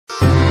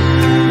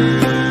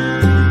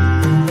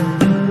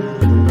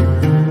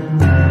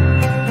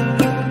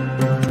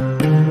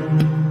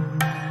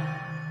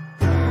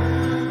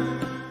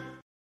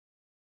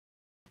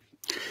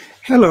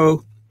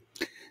Hello.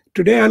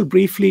 Today I'll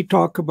briefly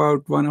talk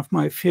about one of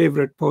my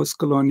favorite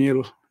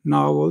post-colonial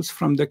novels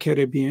from the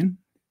Caribbean,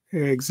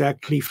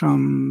 exactly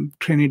from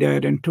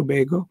Trinidad and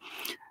Tobago,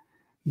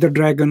 The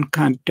Dragon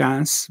Can't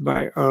Dance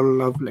by Earl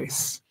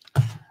Lovelace.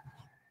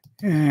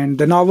 And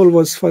the novel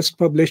was first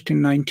published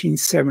in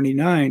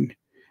 1979.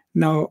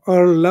 Now,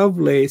 Earl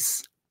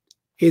Lovelace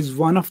is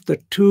one of the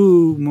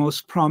two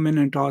most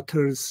prominent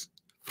authors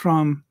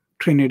from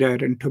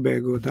Trinidad and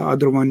Tobago, the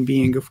other one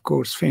being, of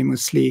course,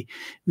 famously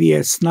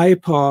V.S.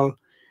 Naipual,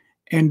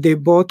 and they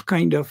both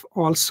kind of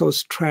also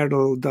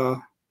straddle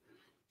the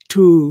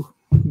two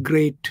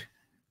great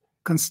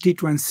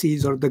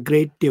constituencies or the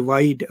great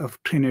divide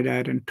of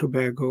Trinidad and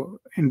Tobago,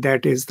 and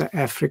that is the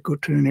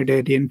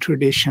Afro-Trinidadian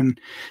tradition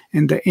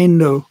and the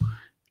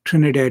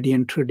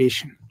Indo-Trinidadian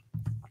tradition.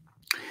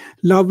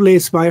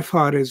 Lovelace by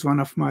far is one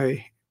of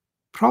my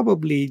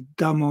probably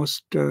the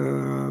most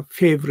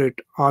favorite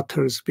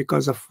authors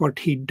because of what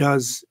he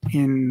does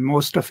in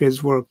most of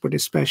his work, but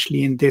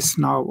especially in this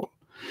novel.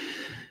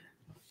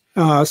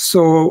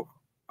 So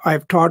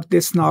I've taught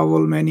this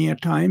novel many a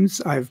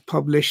times. I've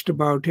published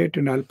about it,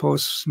 and I'll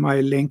post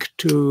my link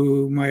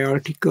to my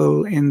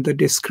article in the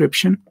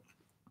description.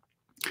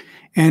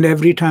 And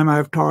every time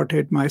I've taught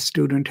it, my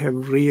students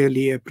have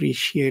really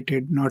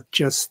appreciated not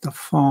just the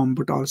form,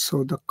 but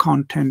also the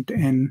content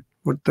and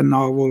what the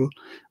novel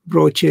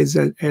broaches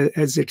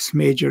as its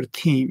major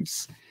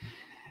themes.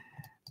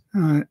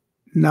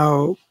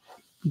 Now,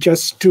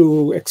 just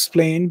to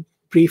explain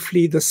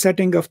briefly the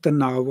setting of the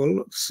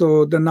novel.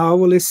 So the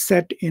novel is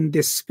set in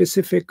this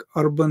specific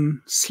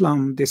urban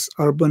slum, this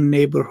urban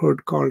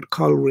neighborhood called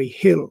Calvary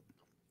Hill,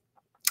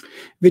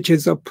 which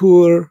is a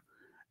poor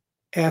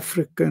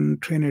African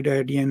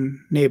Trinidadian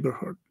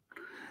neighborhood.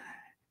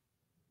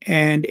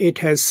 And it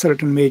has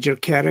certain major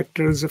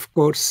characters. Of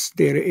course,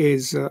 there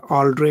is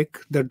Aldrick,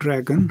 the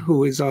dragon,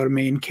 who is our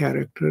main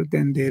character.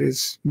 Then there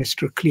is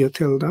Mr.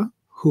 Cleotilda,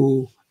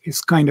 who is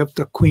kind of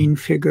the queen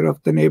figure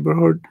of the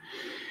neighborhood.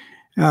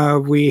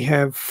 We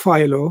have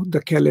Philo,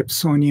 the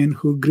Calypsonian,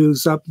 who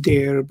grows up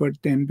there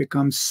but then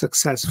becomes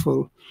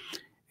successful.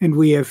 And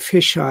we have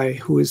Fisheye,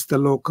 who is the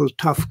local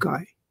tough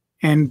guy.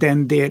 And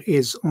then there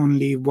is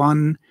only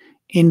one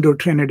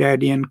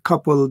Indo-Trinidadian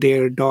couple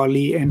there,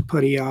 Dolly and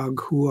Pariag,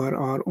 who are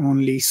our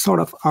only sort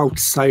of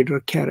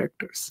outsider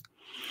characters.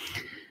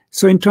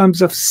 So in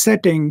terms of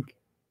setting,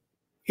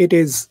 it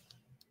is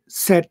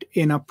set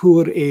in a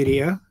poor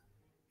area,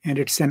 and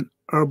it's an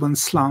urban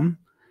slum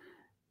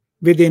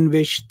within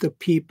which the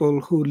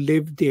people who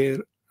live there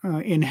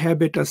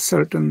inhabit a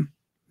certain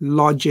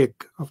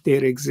logic of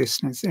their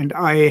existence. And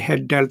I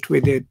had dealt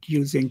with it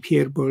using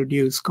Pierre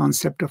Bourdieu's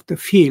concept of the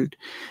field.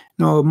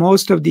 Now,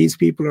 most of these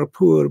people are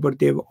poor, but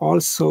they've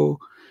also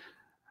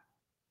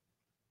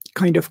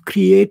kind of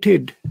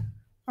created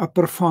a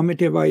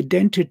performative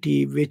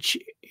identity which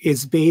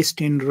is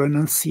based in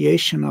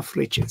renunciation of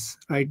riches,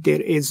 right?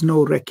 There is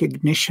no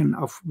recognition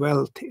of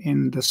wealth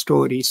in the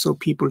story. So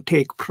people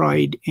take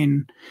pride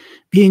in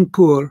being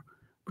poor,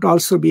 but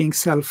also being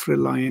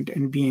self-reliant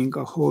and being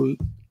a whole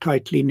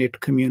tightly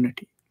knit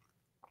community.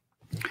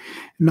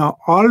 Now,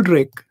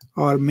 Aldrick,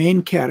 our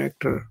main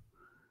character,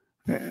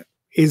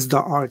 is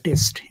the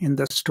artist in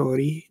the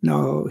story.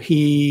 Now,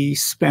 he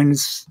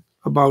spends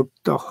about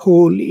the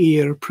whole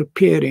year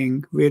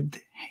preparing with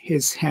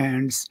his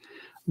hands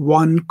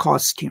one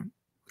costume,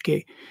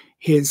 okay,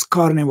 his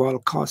Carnival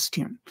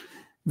costume,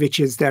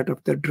 which is that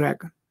of the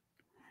dragon.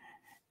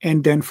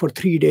 And then for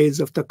 3 days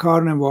of the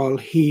Carnival,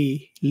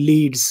 he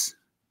leads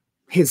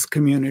his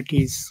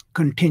community's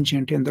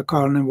contingent in the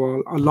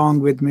Carnival,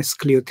 along with Miss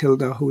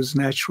Cleotilda, who is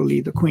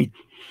naturally the queen.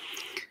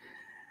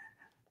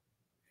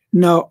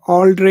 Now,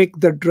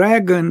 Aldrick the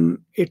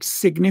dragon, it's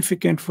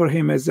significant for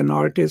him as an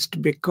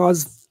artist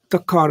because the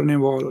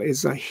Carnival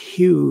is a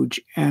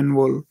huge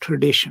annual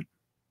tradition.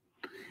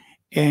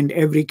 And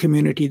every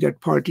community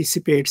that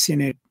participates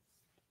in it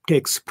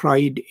takes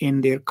pride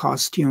in their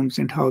costumes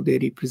and how they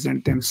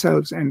represent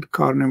themselves. And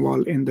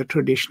Carnival, in the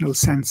traditional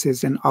sense,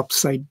 is an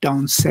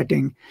upside-down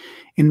setting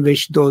in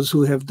which those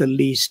who have the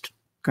least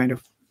kind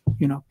of,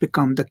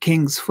 become the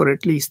kings for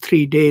at least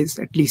 3 days.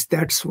 At least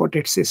that's what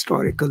its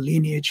historical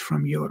lineage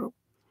from Europe.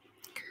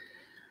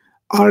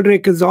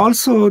 Aldrick is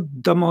also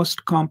the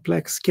most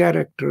complex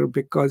character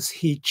because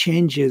he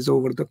changes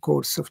over the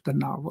course of the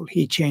novel.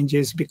 He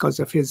changes because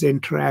of his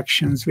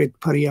interactions with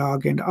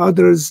Pariag and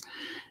others,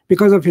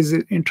 because of his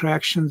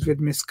interactions with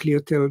Miss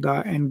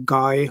Cleotilda and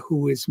Guy,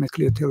 who is Miss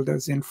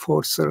Cleotilda's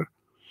enforcer,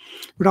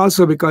 but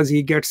also because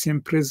he gets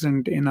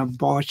imprisoned in a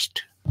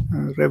botched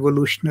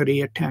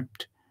revolutionary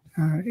attempt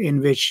in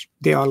which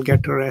they all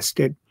get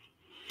arrested.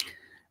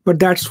 But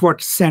that's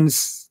what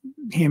sends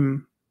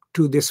him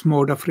to this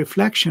mode of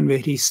reflection where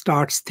he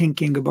starts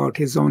thinking about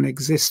his own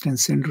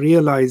existence and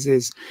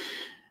realizes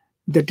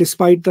that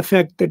despite the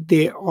fact that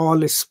they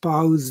all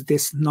espouse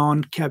this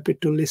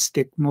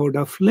non-capitalistic mode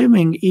of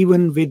living,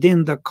 even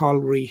within the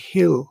Calvary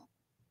Hill,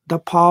 the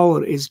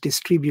power is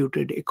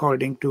distributed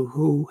according to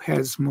who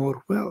has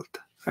more wealth,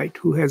 right?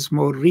 Who has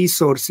more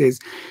resources.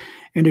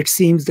 And it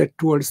seems that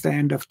towards the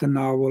end of the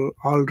novel,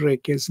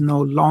 Aldrick is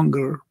no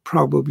longer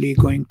probably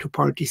going to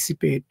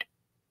participate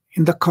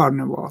in the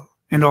Carnival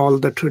and all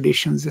the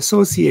traditions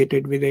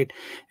associated with it.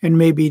 And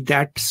maybe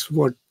that's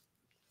what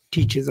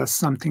teaches us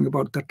something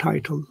about the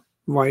title,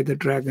 Why the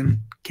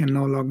Dragon Can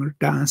No Longer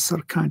Dance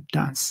or Can't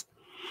Dance.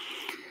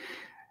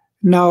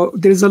 Now,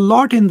 there's a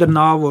lot in the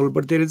novel,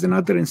 but there is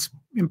another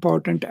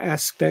important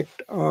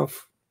aspect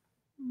of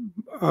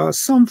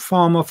some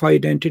form of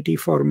identity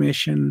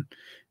formation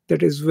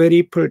that is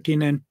very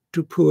pertinent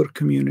to poor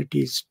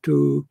communities,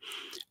 to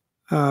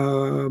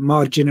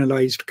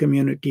marginalized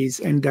communities,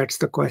 and that's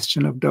the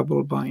question of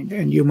double bind.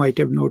 And you might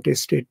have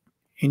noticed it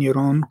in your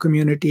own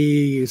community.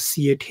 You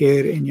see it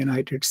here in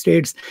United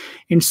States.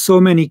 In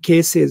so many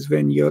cases,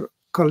 when your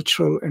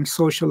cultural and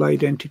social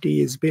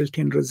identity is built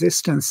in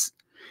resistance,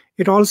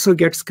 it also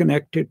gets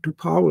connected to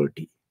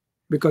poverty,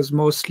 because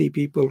mostly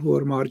people who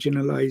are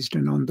marginalized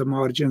and on the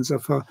margins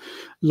of a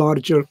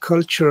larger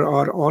culture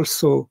are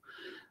also,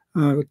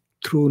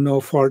 through no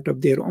fault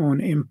of their own,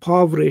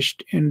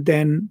 impoverished. And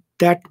then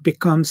that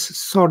becomes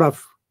sort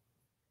of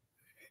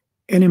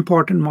an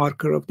important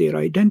marker of their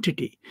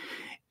identity.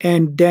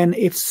 And then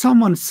if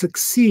someone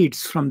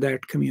succeeds from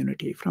that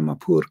community, from a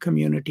poor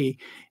community,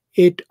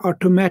 it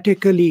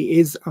automatically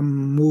is a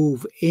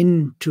move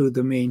into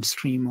the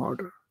mainstream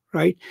order,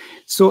 right?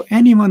 So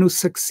anyone who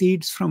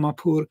succeeds from a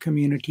poor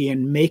community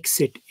and makes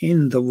it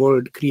in the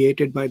world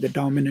created by the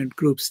dominant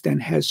groups then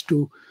has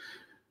to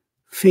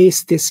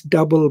face this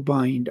double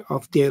bind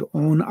of their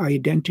own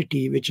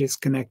identity, which is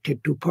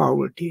connected to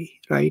poverty,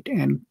 right,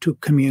 and to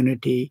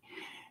community,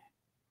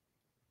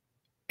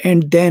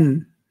 and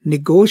then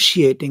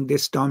negotiating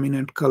this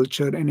dominant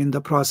culture. And in the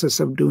process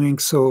of doing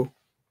so,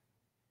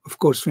 of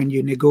course, when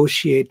you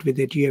negotiate with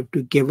it, you have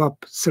to give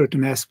up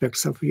certain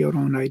aspects of your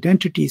own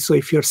identity. So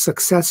if you're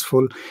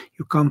successful,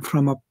 you come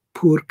from a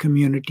poor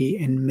community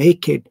and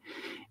make it,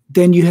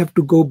 then you have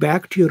to go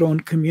back to your own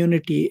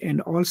community and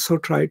also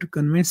try to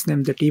convince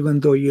them that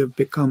even though you have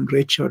become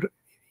rich or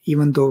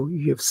even though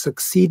you have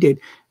succeeded,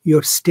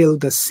 you're still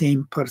the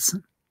same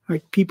person.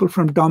 Right? People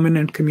from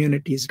dominant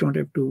communities don't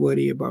have to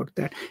worry about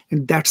that.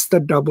 And that's the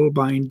double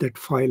bind that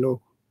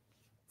Philo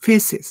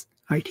faces.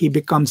 Right?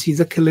 He's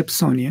a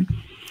Calypsonian,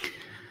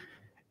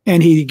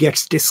 and he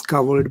gets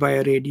discovered by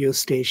a radio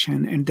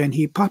station, and then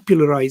he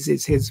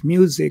popularizes his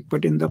music.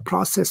 But in the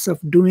process of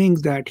doing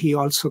that, he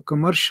also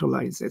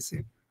commercializes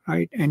it.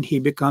 Right? And he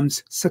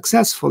becomes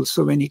successful.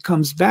 So when he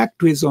comes back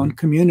to his own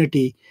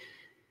community,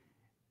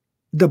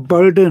 the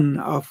burden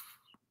of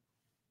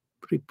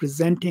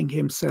representing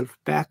himself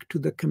back to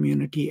the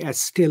community as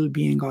still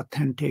being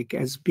authentic,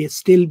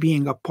 still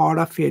being a part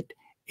of it,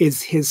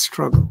 is his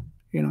struggle.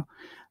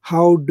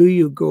 How do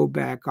you go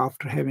back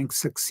after having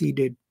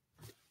succeeded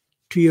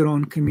to your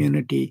own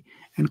community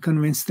and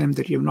convince them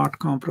that you have not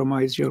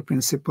compromised your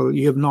principle,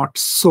 you have not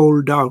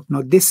sold out?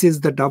 Now, this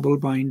is the double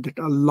bind that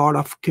a lot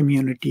of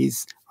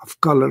communities of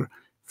color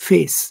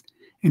face,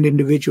 and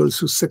individuals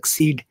who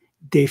succeed,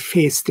 they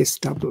face this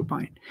double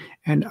bind.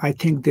 And I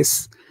think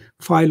this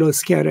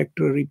Philo's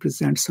character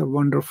represents a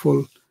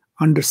wonderful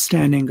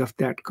understanding of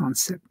that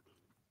concept.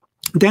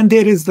 Then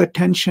there is the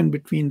tension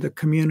between the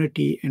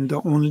community and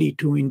the only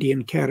two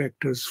Indian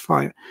characters,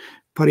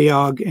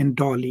 Pariag and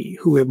Dolly,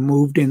 who have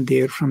moved in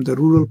there from the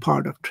rural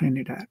part of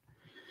Trinidad.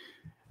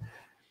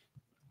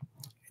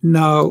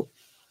 Now,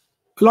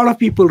 a lot of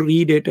people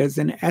read it as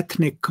an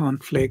ethnic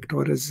conflict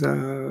or as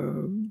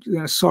a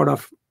sort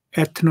of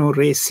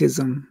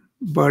ethno-racism.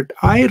 But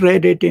I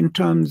read it in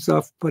terms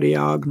of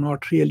Pariag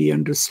not really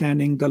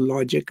understanding the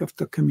logic of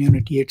the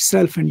community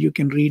itself, and you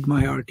can read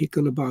my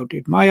article about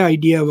it. My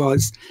idea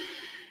was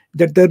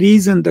that the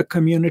reason the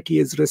community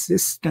is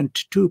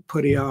resistant to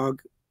Pariag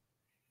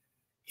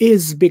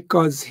is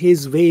because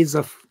his ways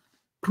of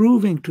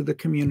proving to the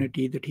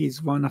community that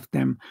he's one of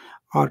them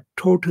are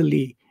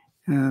totally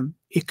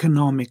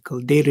economical.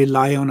 They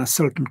rely on a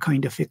certain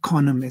kind of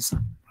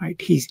economism,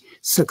 right? He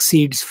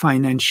succeeds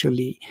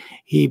financially.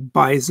 He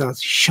buys a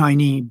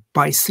shiny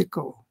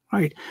bicycle,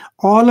 right?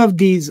 All of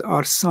these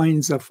are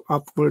signs of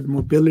upward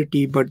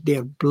mobility, but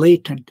they're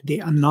blatant. They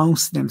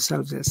announce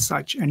themselves as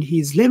such. And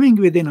he's living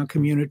within a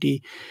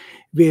community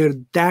where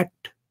that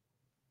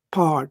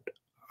part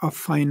of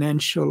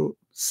financial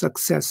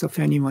success of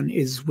anyone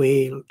is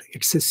veiled.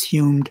 It's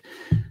assumed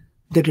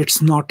that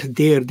it's not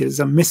there. There's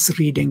a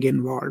misreading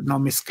involved. Now,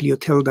 Miss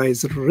Cleotilda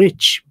is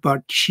rich,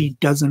 but she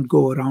doesn't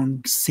go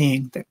around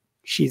saying that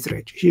she's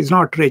rich. She's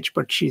not rich,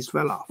 but she's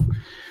well off.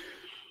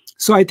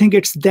 So I think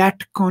it's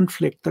that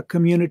conflict, the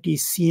community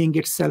seeing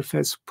itself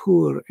as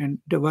poor and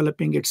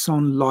developing its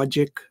own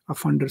logic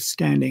of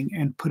understanding,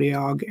 and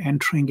Pariag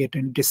entering it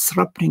and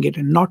disrupting it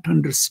and not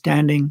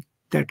understanding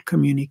that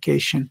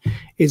communication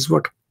is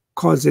what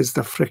causes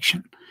the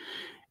friction.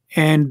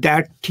 And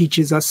that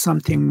teaches us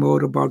something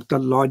more about the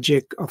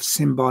logic of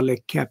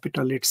symbolic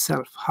capital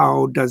itself.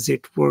 How does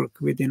it work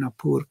within a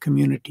poor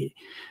community?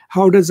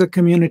 How does a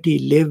community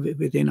live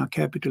within a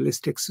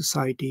capitalistic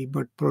society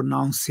but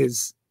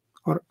pronounces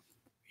or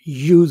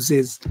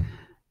uses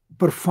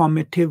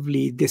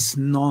performatively this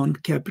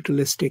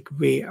non-capitalistic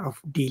way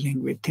of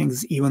dealing with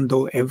things, even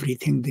though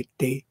everything that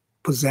they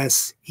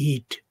possess,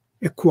 eat,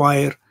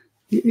 acquire,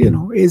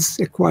 is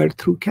acquired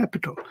through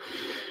capital.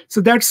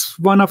 So that's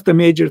one of the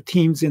major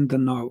themes in the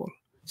novel.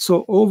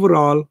 So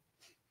overall,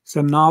 it's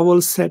a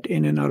novel set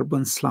in an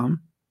urban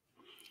slum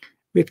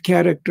with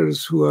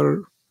characters who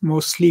are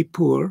mostly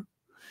poor.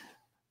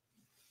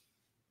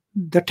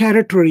 The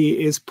territory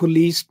is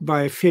policed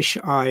by Fish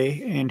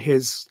Eye and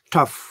his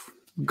tough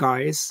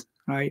guys,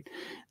 right?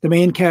 The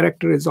main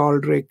character is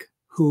Aldrick,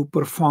 who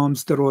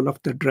performs the role of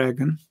the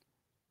dragon.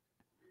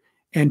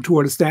 And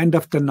towards the end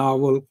of the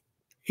novel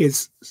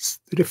is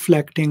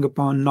reflecting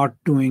upon not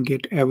doing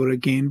it ever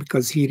again,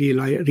 because he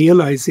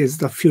realizes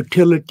the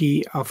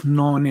futility of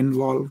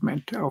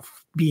non-involvement, of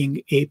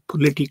being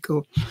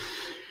apolitical,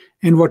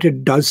 and what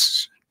it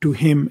does to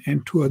him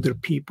and to other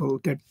people,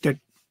 that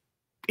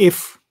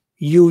if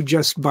you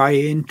just buy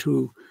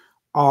into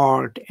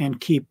art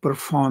and keep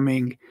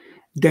performing,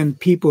 then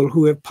people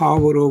who have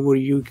power over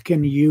you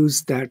can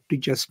use that to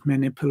just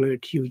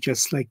manipulate you,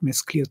 just like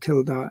Miss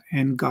Cleotilda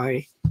and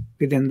Guy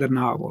within the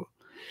novel.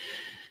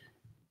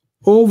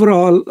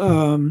 Overall,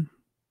 the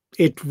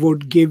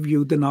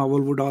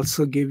novel would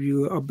also give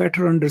you a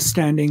better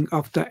understanding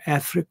of the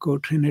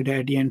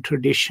Afro-Trinidadian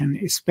tradition,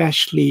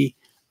 especially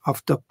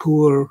of the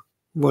poor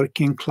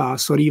working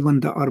class or even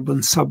the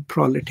urban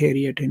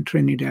sub-proletariat in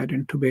Trinidad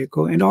and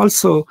Tobago. And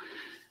also,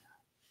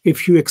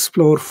 if you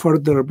explore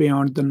further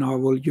beyond the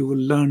novel, you will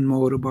learn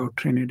more about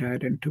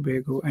Trinidad and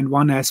Tobago. And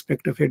one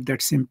aspect of it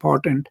that's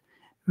important,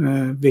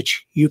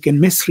 which you can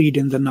misread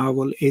in the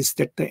novel, is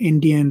that the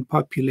Indian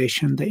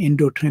population, the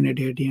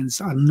Indo-Trinidadians,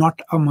 are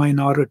not a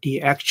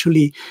minority.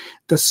 Actually,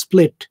 the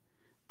split,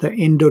 the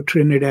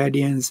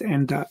Indo-Trinidadians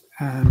and the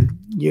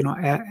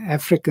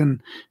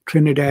African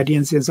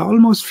Trinidadians is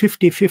almost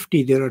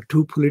 50-50. There are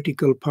two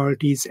political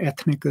parties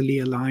ethnically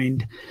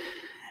aligned.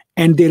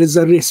 And there is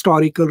a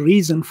historical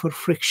reason for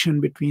friction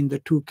between the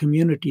two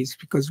communities,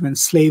 because when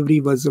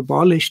slavery was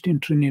abolished in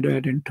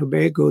Trinidad and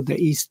Tobago, the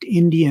East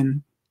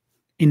Indian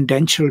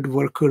indentured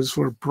workers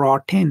were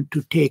brought in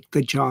to take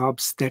the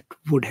jobs that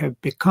would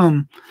have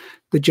become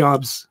the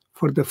jobs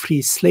for the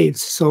free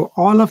slaves. So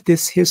all of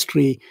this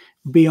history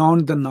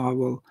beyond the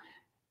novel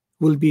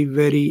will be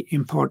very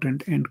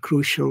important and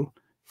crucial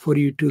for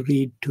you to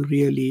read, to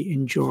really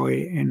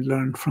enjoy and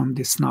learn from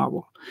this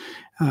novel.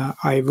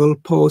 I will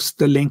post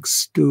the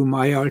links to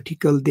my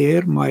article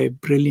there. My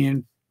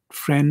brilliant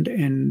friend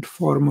and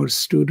former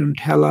student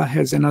Hella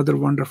has another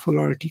wonderful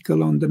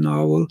article on the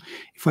novel.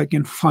 If I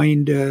can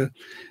find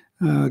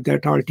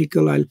that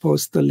article, I'll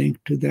post the link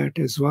to that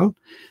as well.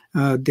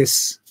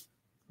 This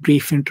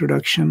brief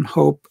introduction,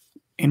 hope,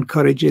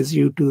 encourages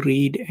you to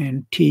read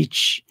and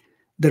teach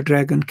The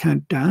Dragon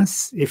Can't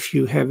Dance. If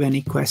you have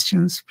any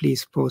questions,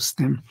 please post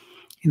them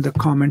in the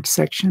comment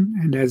section.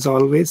 And as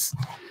always,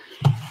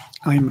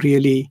 I'm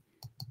really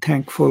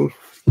thankful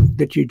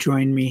that you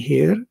joined me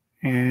here,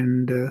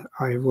 and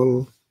I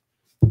will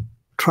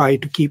try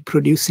to keep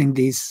producing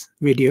these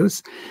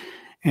videos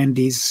and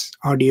these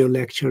audio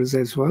lectures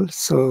as well.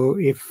 So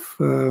if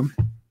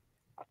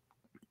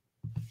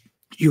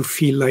you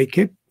feel like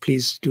it,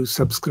 please do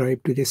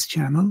subscribe to this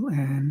channel.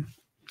 And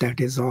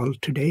that is all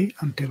today.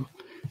 Until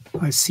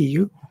I see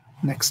you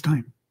next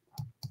time.